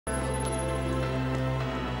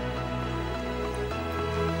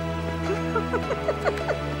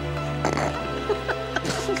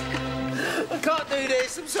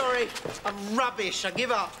this. I'm sorry. I'm rubbish. I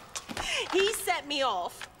give up. He set me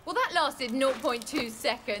off. Well, that lasted 0.2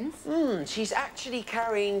 seconds. She's actually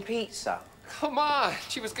carrying pizza. Come on.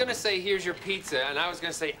 She was gonna say, here's your pizza, and I was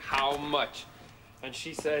gonna say, how much? And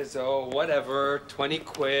she says, oh, whatever, 20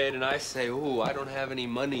 quid, and I say, ooh, I don't have any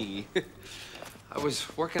money. I was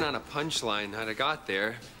working on a punchline how'd I got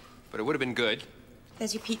there, but it would have been good.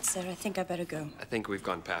 There's your pizza. I think I better go. I think we've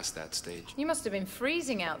gone past that stage. You must have been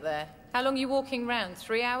freezing out there. How long are you walking round?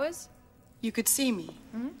 3 hours? You could see me.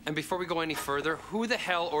 And before we go any further, who the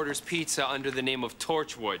hell orders pizza under the name of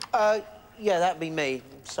Torchwood? Yeah, that'd be me.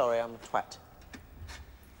 Sorry, I'm a twat.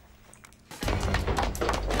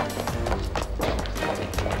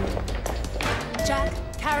 Jack,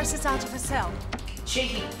 Karis is out of her cell.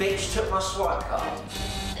 Cheeky bitch took my swipe card.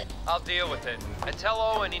 I'll deal with it. And tell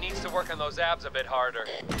Owen he needs to work on those abs a bit harder.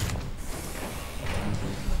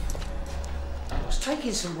 I was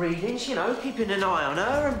taking some readings, you know, keeping an eye on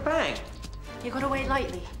her, and bang. You got away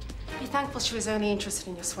lightly. Be thankful she was only interested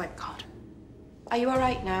in your swipe card. Are you all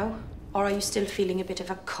right now? Or are you still feeling a bit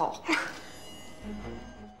of a cock?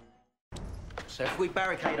 So if we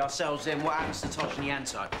barricade ourselves, then what happens to Tosh and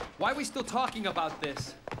Yanto? Why are we still talking about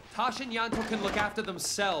this? Tosh and Yanto can look after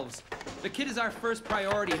themselves. The kid is our first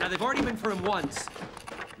priority. Now, they've already been for him once.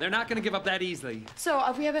 They're not going to give up that easily. So,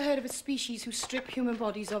 have we ever heard of a species who strip human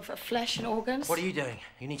bodies of flesh and organs? What are you doing?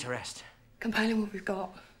 You need to rest. Compiling what we've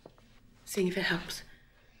got. Seeing if it helps.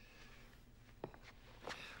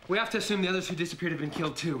 We have to assume the others who disappeared have been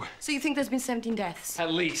killed, too. So you think there's been 17 deaths?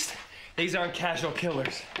 At least. These aren't casual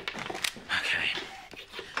killers. Okay.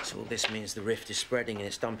 So all this means the rift is spreading and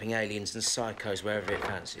it's dumping aliens and psychos wherever it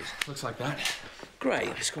fancies. Looks like that.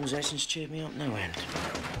 Great. This conversation's cheered me up no end.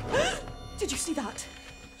 Did you see that?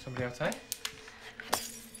 Somebody outside?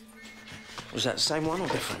 Was that the same one or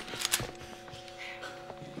different?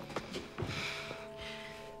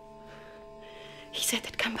 He said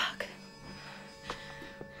they'd come back.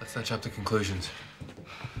 Let's not jump to conclusions.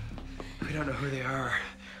 We don't know who they are,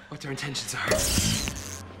 what their intentions are.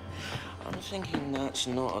 I'm thinking that's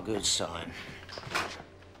not a good sign.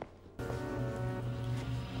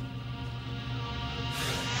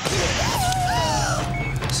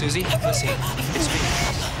 Susie, listen, it's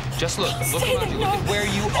me. Just look around you, look at where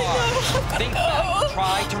you are. Think back,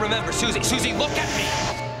 try to remember. Susie, look at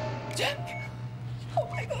me. Jack! Oh,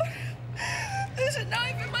 my God. There's a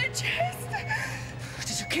knife in my chest.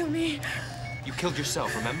 Did you kill me? You killed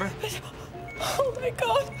yourself, remember? Oh, my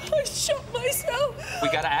God. I shot myself. We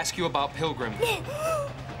gotta ask you about Pilgrim. No.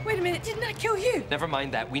 Wait a minute. Didn't I kill you? Never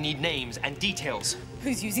mind that. We need names and details.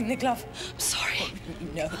 Who's using the glove? I'm sorry.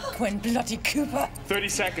 No, Gwen bloody Cooper. 30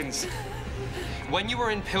 seconds. When you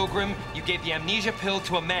were in Pilgrim, you gave the amnesia pill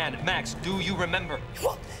to a man. Max, do you remember?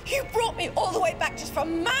 What? You brought me all the way back just for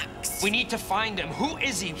Max? We need to find him. Who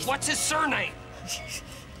is he? What's his surname?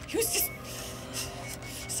 He was just...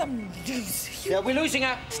 some loose. Yeah, we're losing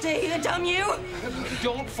her. Stay here, damn you!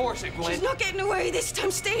 Don't force it, Gwen. She's not getting away this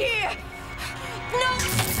time. Stay here! No!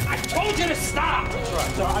 I told you to stop! It's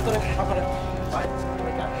all right, I've got to... Right, here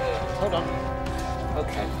we go. Hold on.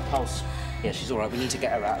 OK, pulse. Yeah, she's all right. We need to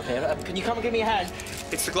get her out of here. Can you come and give me a hand?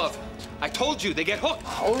 It's the glove. I told you, they get hooked.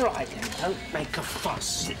 All right, then. Don't make a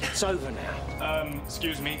fuss. It's over now.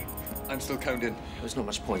 Excuse me. I'm still counting. There's not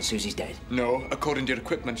much point. Susie's dead. No, according to your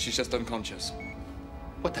equipment, she's just unconscious.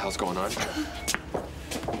 What the hell's going on? Oh,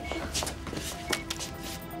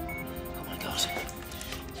 my God.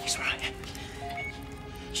 He's right.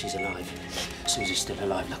 She's alive. Susie's still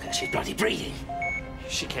alive. Look at her. She's bloody breathing.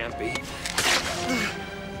 She can't be.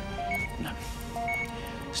 No.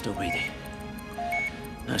 Still breathing.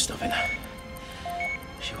 No stopping her.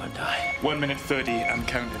 She won't die. 1 minute 30 and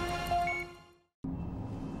counting.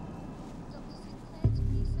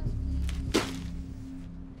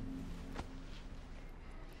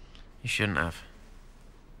 You shouldn't have.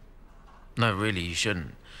 No, really, you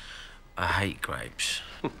shouldn't. I hate grapes.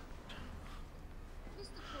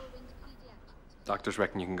 Doctors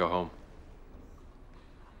reckon you can go home.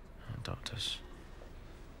 Oh, doctors.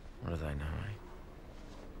 What do they know, eh?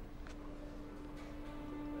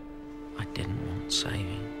 I didn't want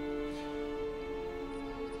saving.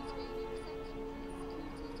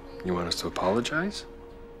 You want us to apologize?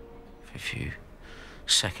 For a few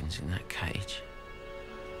seconds in that cage,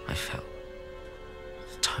 I felt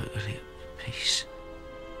totally at peace.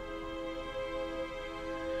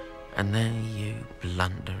 And then you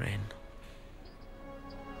blunder in.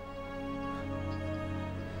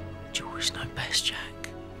 Do you always know best, Jack?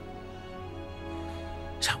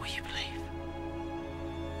 Is that what you believe?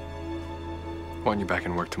 Want you back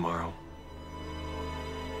in work tomorrow.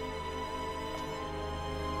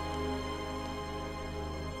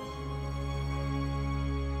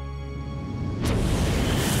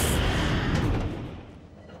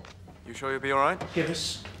 You sure you'll be all right? Give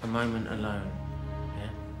us a moment alone, yeah?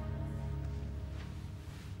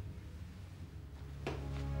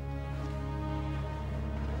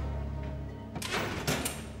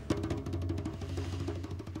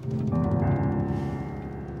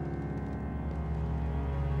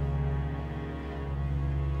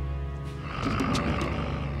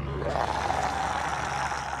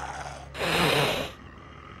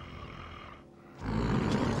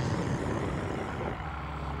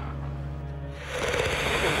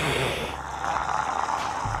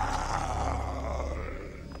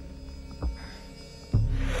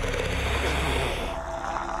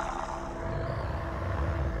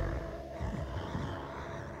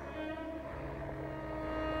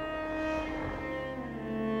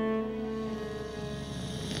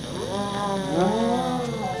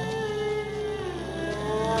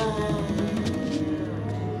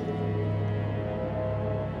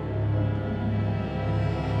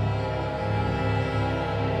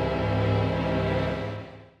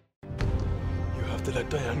 To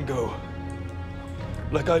let Diane go.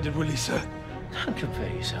 Like I did with Lisa. Don't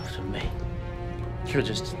compare yourself to me. You're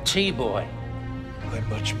just a T-boy. I'm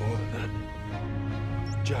much more than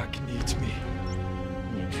that. Jack needs me.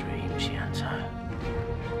 Your dreams, Yanto.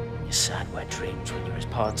 Your sad, wet dreams when you were his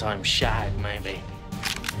part-time shag, maybe.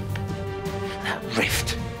 That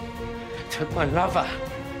rift took my lover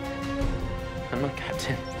and my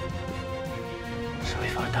captain. So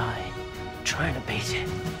if I die trying to beat it,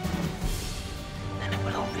 then it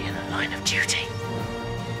will all be in the line of duty.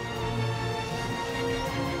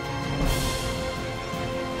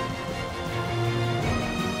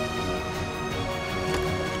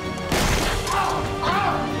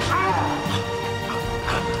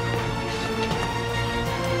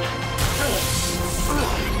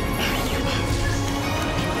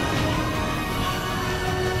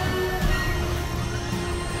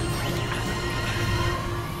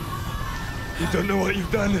 You don't know what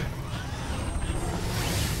you've done.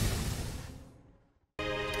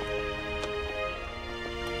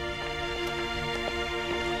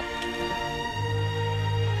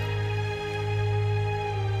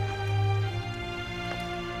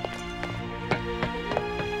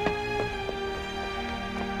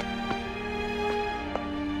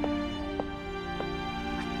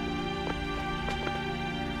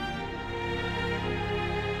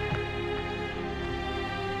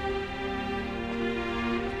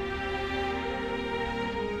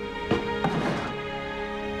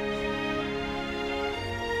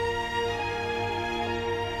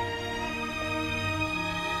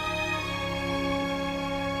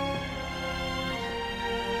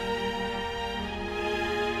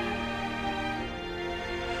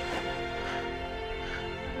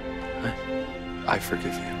 I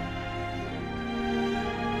forgive you.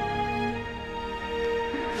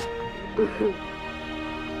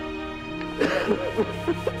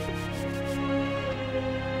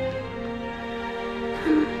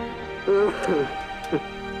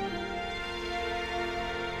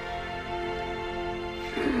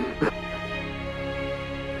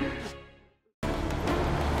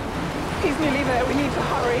 He's nearly there. We need to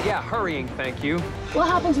hurry. Yeah, hurrying, thank you. What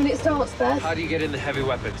happens when it starts, Beth? How do you get in the heavy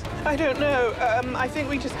weapons? I don't know. I think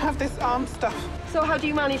we just have this arm stuff. So how do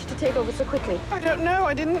you manage to take over so quickly? I don't know.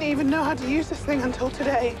 I didn't even know how to use this thing until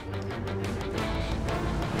today.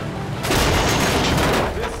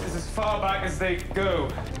 This is as far back as they go.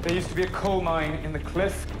 There used to be a coal mine in the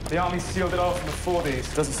cliff. The army sealed it off in the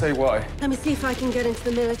 40s. Doesn't say why. Let me see if I can get into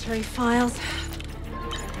the military files.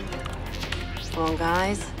 Come on,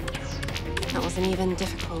 guys. That wasn't even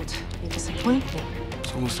difficult. You disappoint me.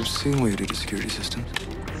 It's almost obscene way you do the security systems.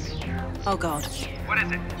 Oh, God. What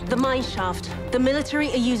is it? The mine shaft. The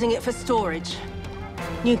military are using it for storage.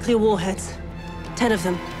 Nuclear warheads. 10 of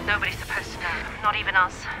them. Nobody's supposed to know. Not even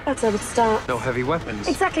us. That's how it starts. No heavy weapons.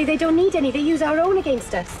 Exactly. They don't need any. They use our own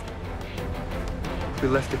against us. We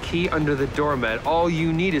left the key under the doormat. All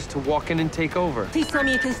you need is to walk in and take over. Please tell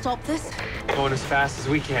me you can stop this. Going as fast as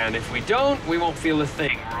we can. If we don't, we won't feel a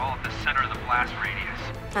thing. We're all at the center of the blast radius.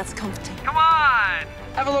 That's comforting. Come on!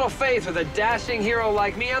 Have a little faith with a dashing hero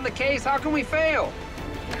like me on the case. How can we fail?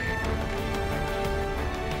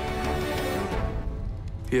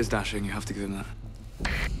 He is dashing, you have to give him that.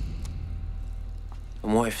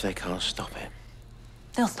 And what if they can't stop it?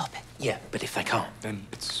 They'll stop it. Yeah, but if they can't, Then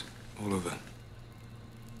it's all over.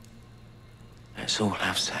 let's all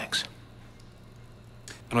have sex.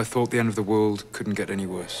 And I thought the end of the world couldn't get any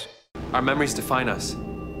worse. Our memories define us.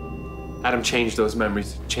 Adam changed those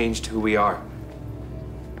memories, changed who we are.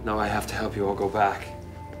 Now I have to help you all go back.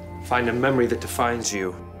 Find a memory that defines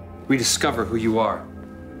you. Rediscover who you are.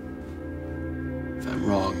 If I'm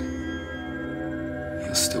wrong,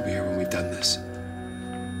 done this.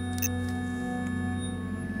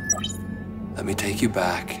 Let me take you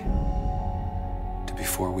back to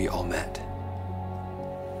before we all met.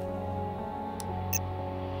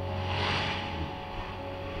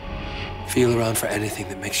 Feel around for anything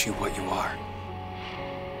that makes you what you are.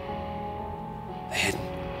 The hidden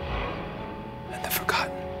and the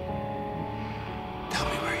forgotten. Tell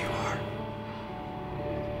me where you are.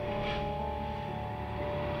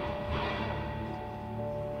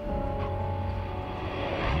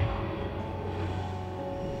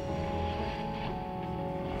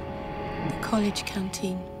 The college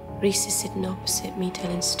canteen. Reese is sitting opposite me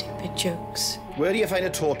telling stupid jokes. Where do you find a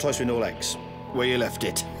tortoise with no legs? Where you left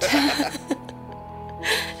it.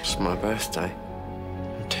 It's my birthday.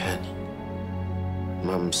 I'm 10.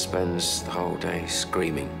 Mum spends the whole day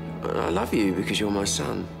screaming, I love you because you're my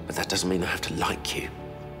son, but that doesn't mean I have to like you.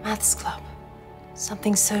 Maths club.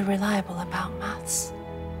 Something so reliable about maths.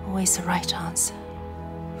 Always the right answer.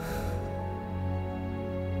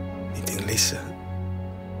 Meeting Lisa,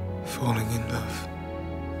 falling in love,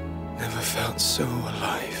 never felt so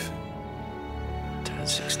alive. Turned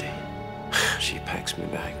 16. She packs me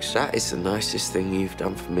bags. That is the nicest thing you've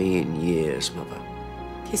done for me in years, Mother.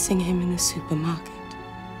 Kissing him in the supermarket.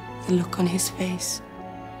 The look on his face.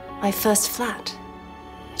 My first flat.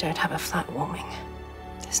 I don't have a flat warming.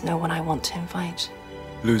 There's no one I want to invite.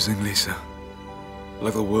 Losing Lisa,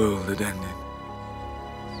 like the world had ended.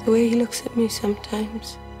 The way he looks at me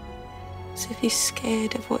sometimes, as if he's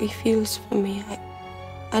scared of what he feels for me.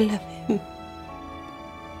 I love him.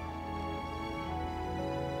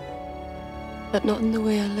 But not in the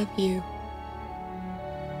way I love you.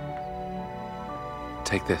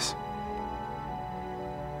 Take this.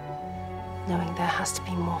 Knowing there has to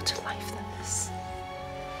be more to life than this.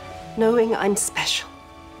 Knowing I'm special.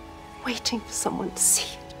 Waiting for someone to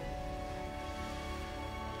see it.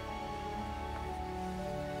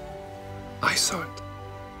 I saw it.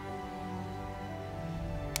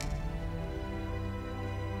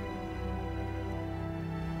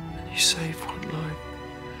 You save one life.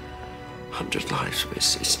 100 lives, but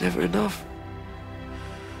it's never enough.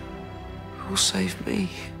 Who'll save me?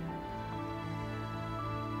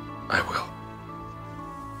 I will.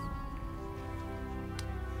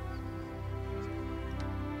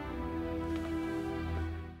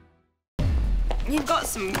 You've got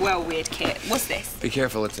some weird kit. What's this? Be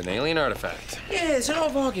careful, it's an alien artifact. Yeah, there's a lot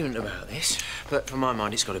of argument about this, but for my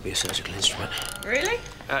mind, it's got to be a surgical instrument. Really?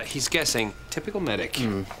 He's guessing. Typical medic.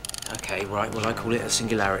 Okay, right, well, I call it a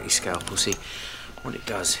singularity scalpel. See, what it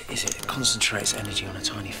does is it concentrates energy on a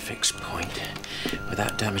tiny fixed point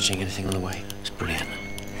without damaging anything on the way. It's brilliant.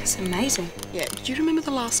 That's amazing. Yeah, do you remember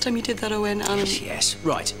the last time you did that, Owen? Yes.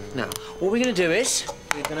 Right, now, what we're going to do is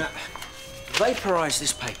we're going to vaporise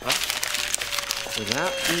this paper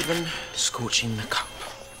without even scorching the cup.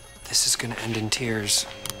 This is gonna end in tears.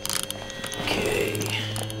 Okay.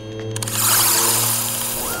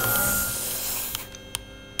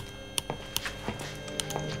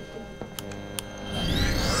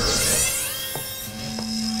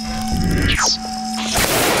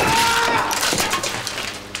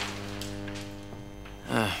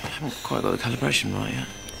 Haven't quite got the calibration right yet.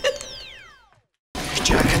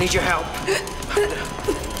 Jack, I need your help.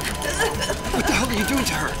 What the hell are you doing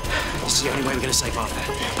to her? This is the only way we're going to save Arthur.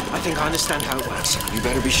 I think I understand how it works. You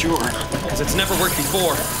better be sure. Because it's never worked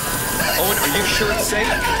before. Owen, are you sure it's safe?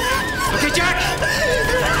 Okay, Jack!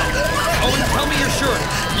 Owen, tell me you're sure.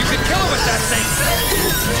 You could kill her with that thing.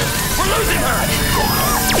 We're losing her!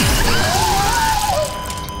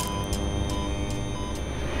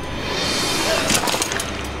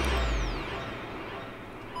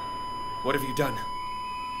 What have you done?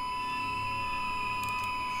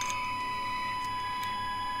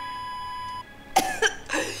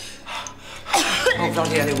 Oh,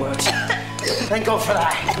 bloody hell, it works. Thank God for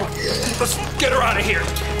that. Let's get her out of here.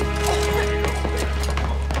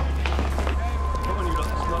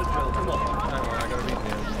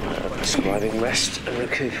 Prescribing rest and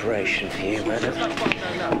recuperation for you, madam.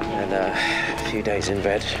 And a few days in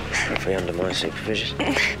bed, preferably under my supervision.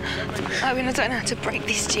 I mean, I don't know how to break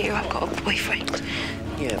this to you. I've got a boyfriend.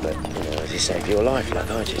 Yeah, but, as he saved your life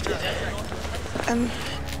like I just did.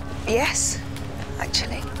 Yes,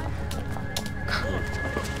 actually.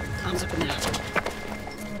 Arms up in the air.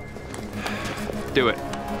 Do it.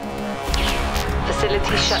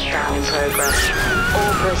 Facility shutdown in progress.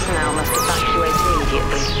 All personnel must evacuate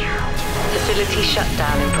immediately. Facility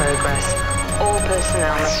shutdown in progress. All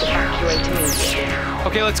personnel must evacuate immediately.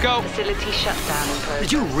 Okay, let's go. Facility shutdown in progress.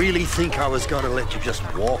 Did you really think I was gonna let you just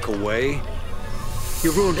walk away?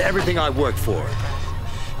 You ruined everything I worked for.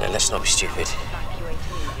 Now, let's not be stupid.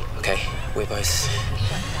 Okay, we're both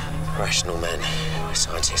rational men. We're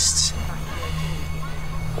scientists.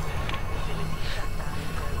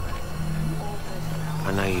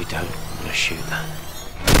 I know you don't want to shoot that.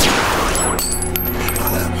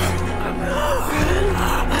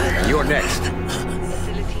 You're next.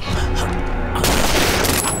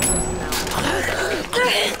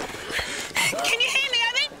 Can you hear me,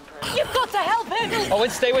 Owen? You've got to help him. Owen,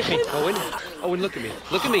 stay with me. Owen, look at me.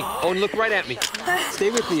 Look at me. Owen, look right at me.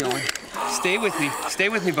 Stay with me, Owen. Stay with me. Stay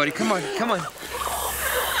with me, buddy. Come on, come on. Owen,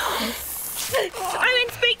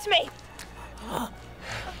 speak to me.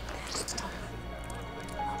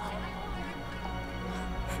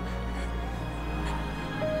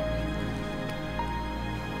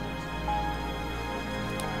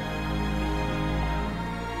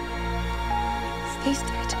 He's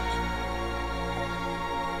dead.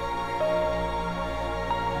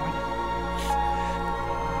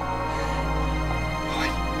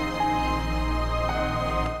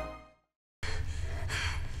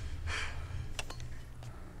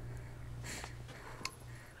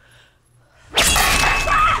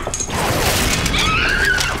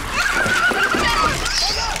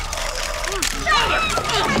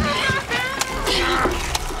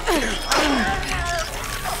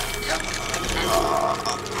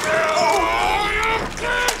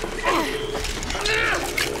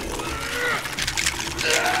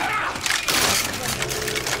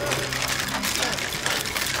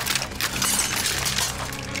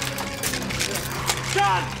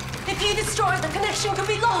 If he destroys, the connection could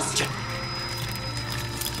be lost.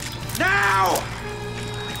 Now!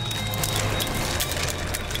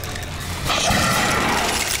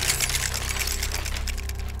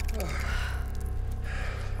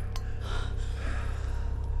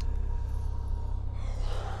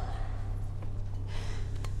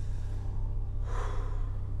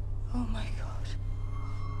 Oh my God.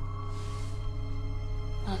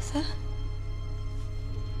 Martha?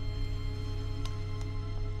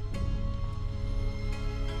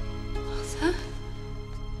 Martha?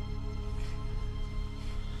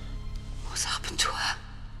 What's happened to her?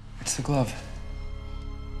 It's the glove.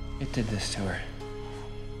 It did this to her.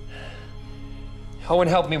 Owen,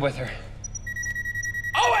 help me with her.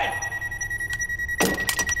 Owen!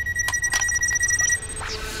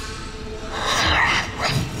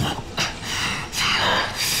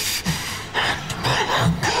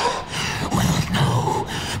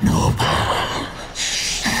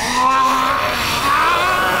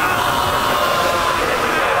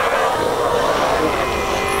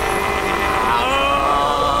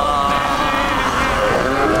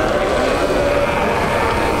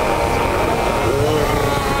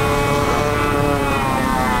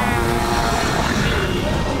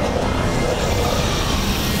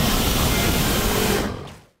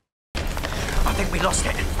 We lost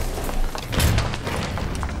it.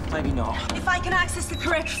 Maybe not. If I can access the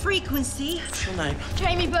correct frequency. What's your name?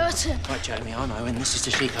 Jamie Burton. Right, Jamie, I'm Owen. This is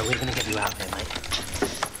Tashiko. We're going to get you out of here, mate.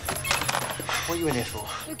 What are you in here for?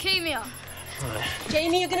 Leukemia. Right.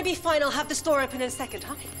 Jamie, you're going to be fine. I'll have the store open in a second,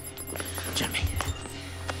 huh? Jamie.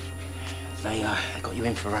 They got you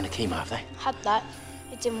in for a run of chemo, have they? Had that.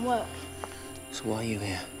 It didn't work. So why are you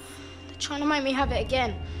here? They're trying to make me have it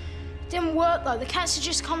again. It didn't work, though. The cancer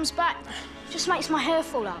just comes back. Just makes my hair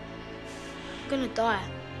fall out. I'm gonna die.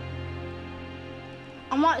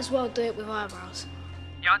 I might as well do it with eyebrows.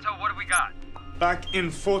 Yanto, what have we got? Back in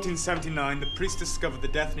 1479, the priest discovered the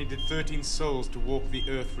death needed 13 souls to walk the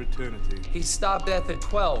earth for eternity. He stopped death at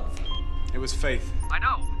 12. It was Faith. I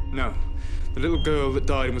know. No. The little girl that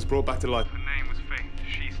died and was brought back to life. Her name was Faith.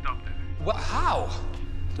 She stopped it. What? How?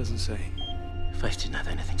 Doesn't say. Faith didn't have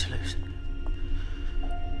anything to lose.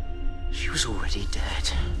 She was already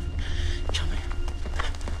dead.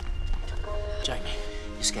 Jamie,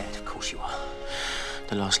 you're scared, of course you are.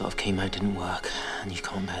 The last lot of chemo didn't work, and you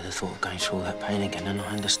can't bear the thought of going through all that pain again, and I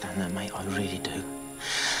understand that, mate, I really do.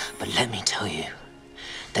 But let me tell you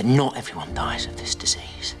that not everyone dies of this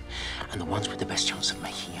disease, and the ones with the best chance of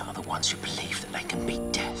making it are the ones who believe that they can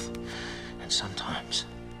beat death. And sometimes,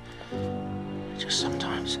 just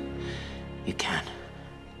sometimes, you can.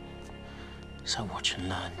 So watch and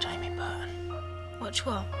learn, Jamie Burton. Watch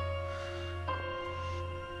what?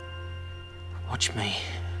 Watch me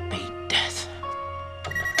beat death.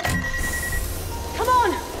 Come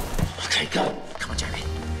on! Okay, go. Come on, Jamie.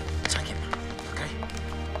 Take him. Okay?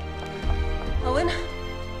 Owen?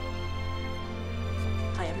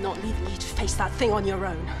 I am not leaving you to face that thing on your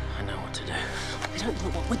own. I know what to do. We don't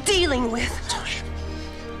know what we're dealing with. Tosh.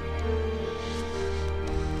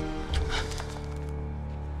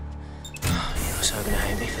 You're so gonna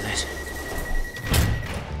hate me for this.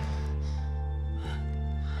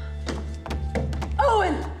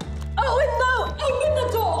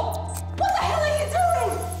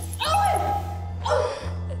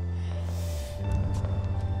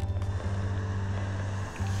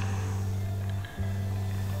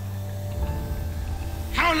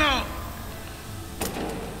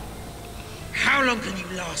 How long can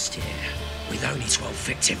you last here with only 12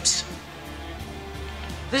 victims?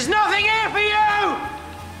 There's nothing here for you!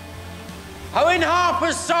 Owen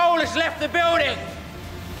Harper's soul has left the building.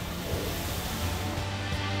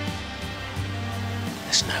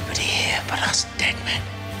 There's nobody here but us dead men.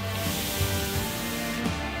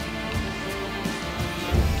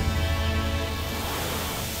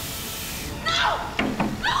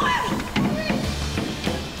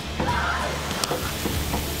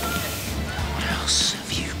 What else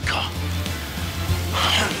have you got?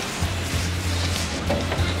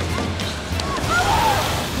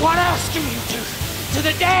 What else can you do to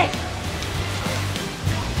the dead?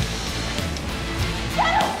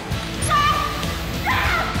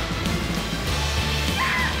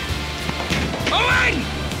 Owen!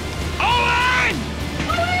 Owen!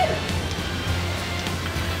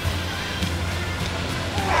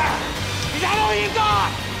 Is that all you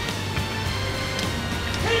got?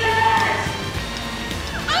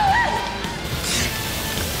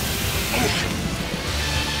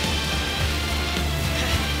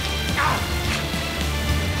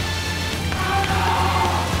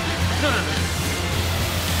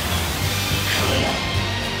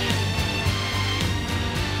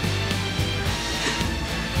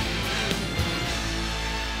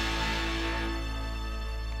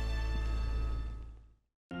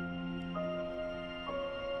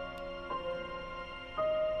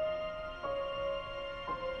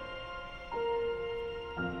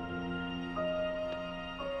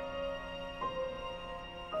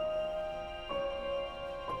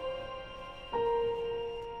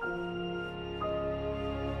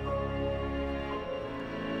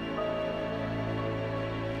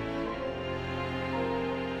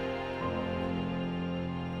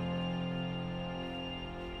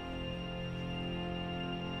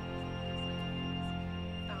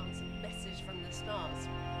 From the stars.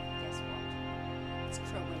 Guess what? It's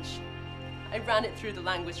Croatian. I ran it through the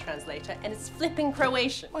language translator, and it's flipping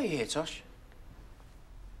Croatian. Why are you here, Tosh?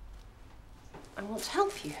 I want to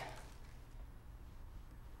help you.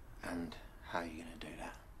 And how are you going to do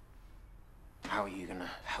that? How are you going to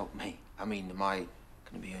help me? I mean, am I going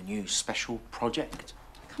to be a new special project?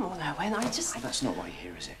 Come on, Owen, That's not why you're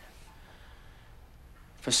here, is it?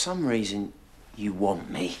 For some reason, you want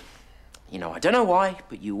me. You know, I don't know why,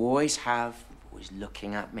 but you always have, always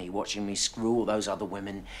looking at me, watching me screw all those other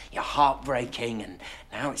women. You're heartbreaking, and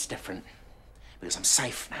now it's different. Because I'm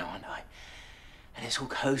safe now, aren't I? And it's all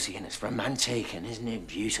cozy, and it's romantic, and isn't it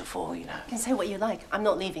beautiful, you know? You can say what you like. I'm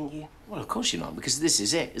not leaving you. Well, of course you're not, because this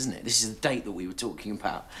is it, isn't it? This is the date that we were talking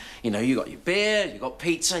about. You know, you got your beer, you got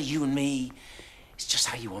pizza, you and me. It's just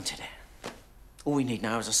how you wanted it. All we need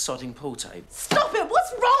now is a sodding pool table. Stop it!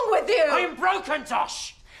 What's wrong with you? I am broken,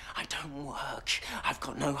 Tosh! I don't work. I've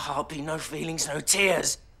got no heartbeat, no feelings, no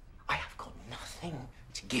tears. I have got nothing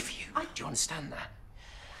to give you. Do you understand that?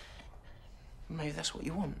 Maybe that's what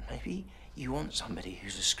you want. Maybe you want somebody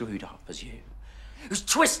who's as screwed up as you. Who's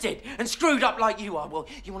twisted and screwed up like you are. Well,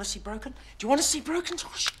 you want to see broken? Do you want to see broken,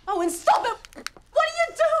 Tosh? Oh, and stop it! What are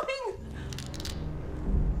you doing?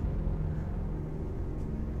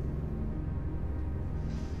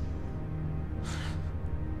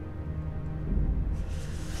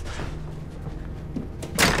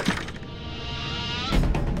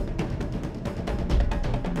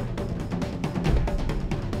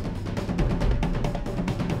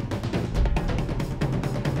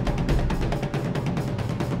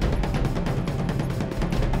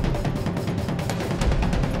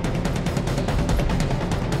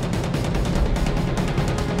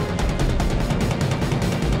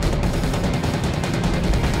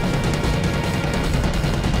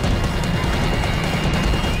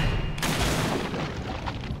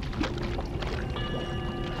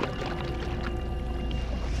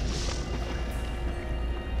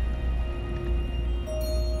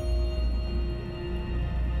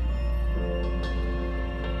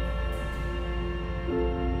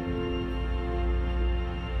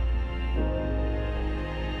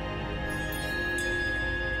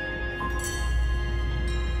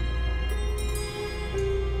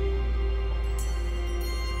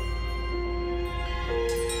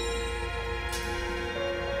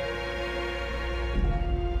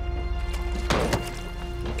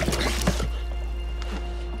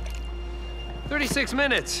 "36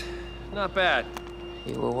 minutes. Not bad.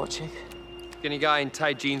 You were watching? Skinny guy in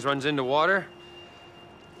tight jeans runs into water.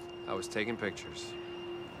 I was taking pictures.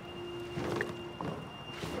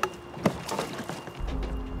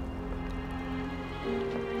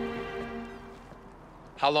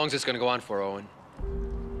 How long's this gonna go on for, Owen?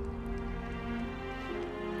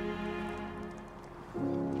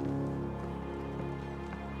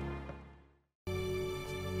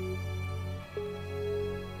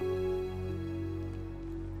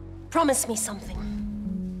 Promise me something.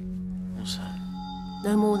 What's that?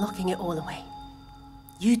 No more locking it all away.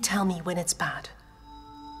 You tell me when it's bad.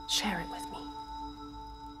 Share it with me.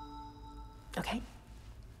 Okay?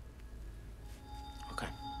 Okay.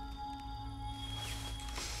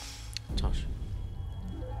 Tosh,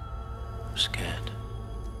 I'm scared.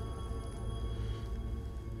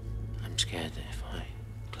 I'm scared that if I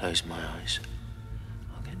close my eyes,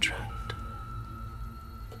 I'll get trapped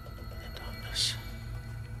in the darkness.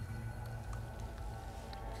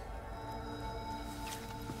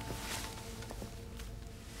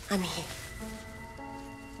 I'm here.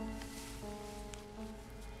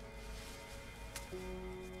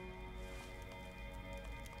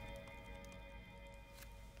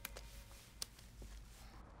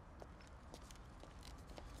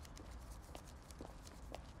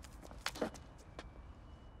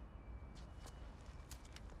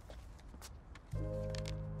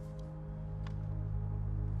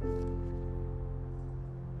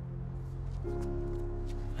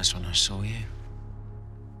 That's when I saw you.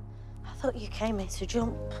 I thought you came here to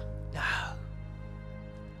jump. No. I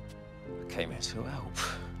came here to help.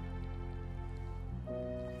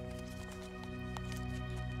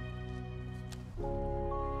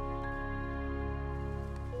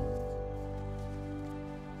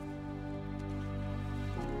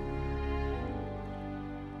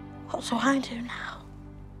 What do I do now?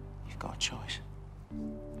 You've got a choice.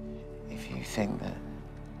 If you think that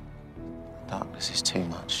darkness is too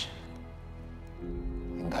much,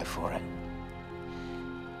 then go for it.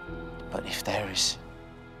 But if there is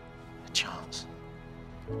a chance,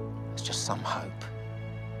 there's just some hope.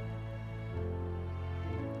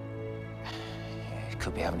 You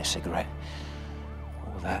could be having a cigarette,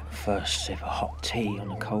 or that first sip of hot tea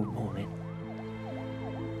on a cold morning.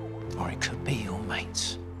 Or it could be your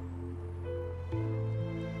mates.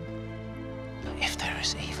 But if there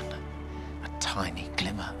is even a tiny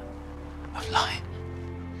glimmer of light,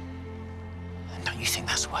 then don't you think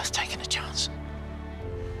that's worth taking a chance?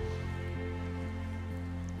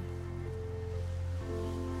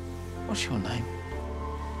 What's your name?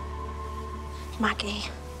 Maggie.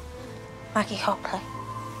 Maggie Hopley.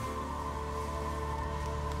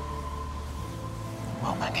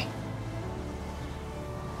 Well, Maggie,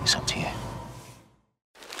 it's up to you.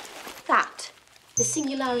 That, the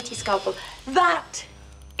singularity scalpel, that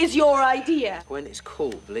is your idea. Gwen, it's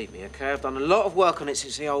cool, believe me, OK? I've done a lot of work on it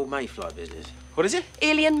since the old Mayfly business. What is it?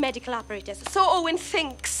 Alien medical apparatus. So Owen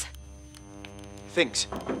thinks. Thinks.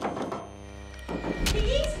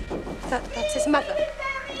 That's his mother.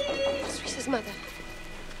 That's Reese's mother.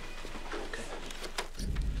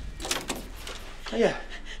 Oh, yeah.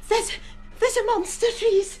 There's a monster,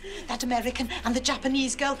 Reese. That American and the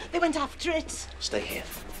Japanese girl, they went after it. Stay here.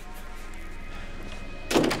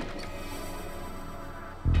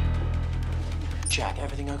 Jack,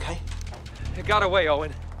 everything okay? It got away,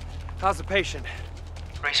 Owen. How's the patient?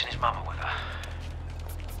 Reese and his mum are with her.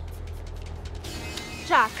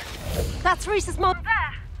 Jack, that's Reese's mom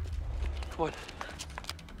there. What?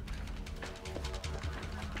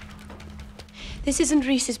 This isn't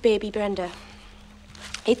Reese's baby, Brenda.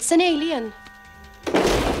 It's an alien.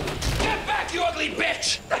 Get back, you ugly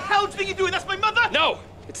bitch! The hell do you think you're doing? That's my mother! No!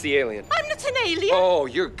 It's the alien. I'm not an alien. Oh,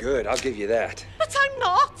 you're good. I'll give you that. But I'm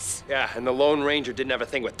not. Yeah, and the Lone Ranger didn't have a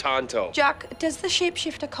thing with Tonto. Jack, does the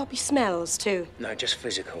shapeshifter copy smells too? No, just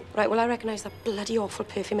physical. Right, well, I recognise that bloody awful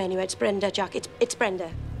perfume anyway. It's Brenda, Jack. It's Brenda.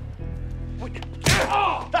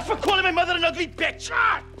 Oh, that's for calling my mother an ugly bitch!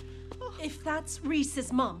 Ah! If that's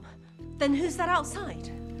Reese's mum, then who's that outside?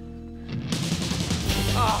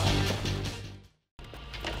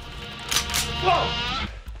 Whoa!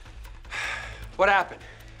 What happened?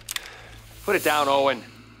 Put it down, Owen.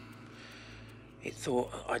 It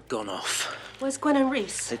thought I'd gone off. Where's Gwen and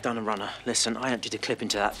Reese? They've done a runner. Listen, I emptied a clip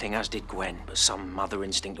into that thing, as did Gwen, but some mother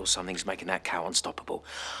instinct or something's making that cow unstoppable.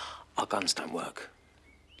 Our guns don't work.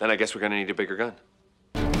 Then I guess we're gonna need a bigger gun.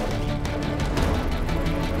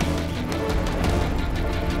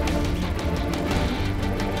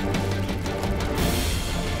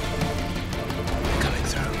 Coming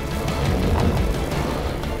through.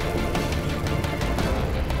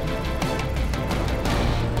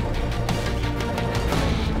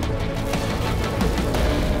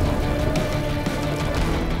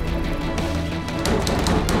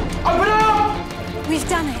 Open up! We've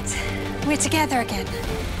done it. We're together again.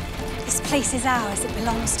 This place is ours. It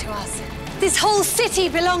belongs to us. This whole city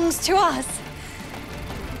belongs to us.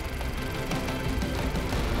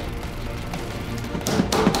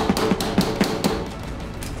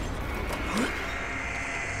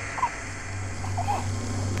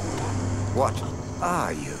 What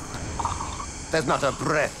are you? There's not a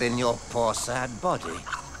breath in your poor, sad body.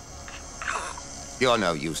 You're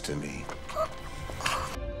no use to me.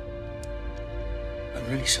 I'm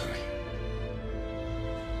really sorry.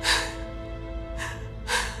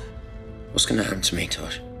 What's gonna happen to me,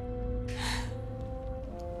 Tosh?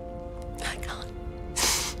 I can't.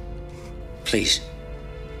 Please.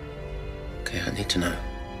 Okay, I need to know.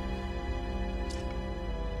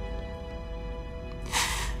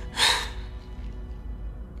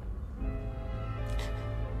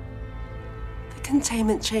 The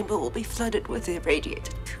containment chamber will be flooded with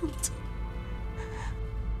irradiated coolant.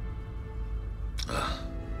 My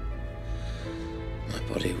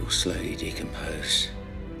body will slowly decompose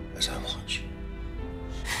as I watch.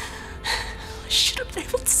 I should have been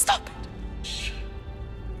able to stop it.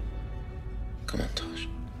 Come on, Tosh.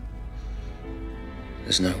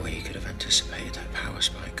 There's no way you could have anticipated that power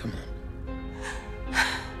spike. Come on.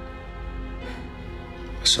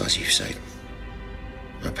 Besides, you've saved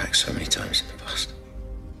my back so many times in the past.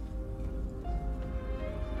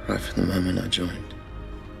 Right from the moment I joined.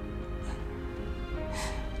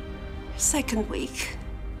 Second week,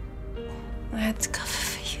 I had to cover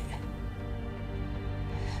for you.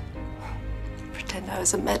 Pretend I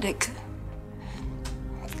was a medic.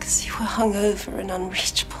 Because you were hungover and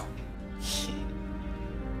unreachable.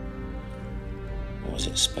 What was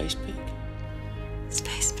it, Space Pig?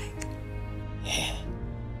 Space Pig. Yeah.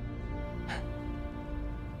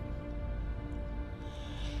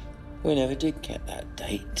 We never did get that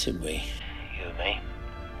date, did we? You and me.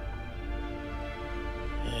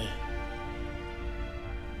 Yeah.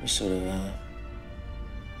 We sort of,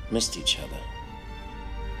 missed each other.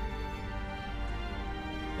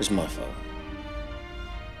 It was my fault.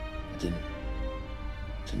 I didn't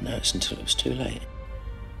notice until it was too late.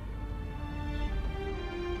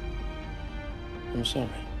 I'm sorry.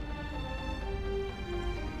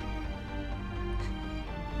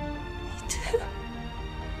 Me too.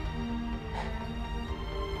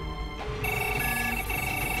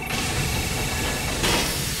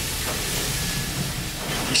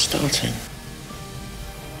 It's starting.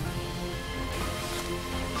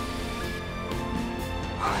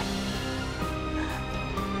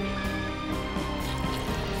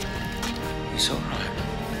 It's all right.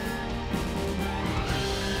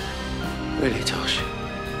 Really, Tosh.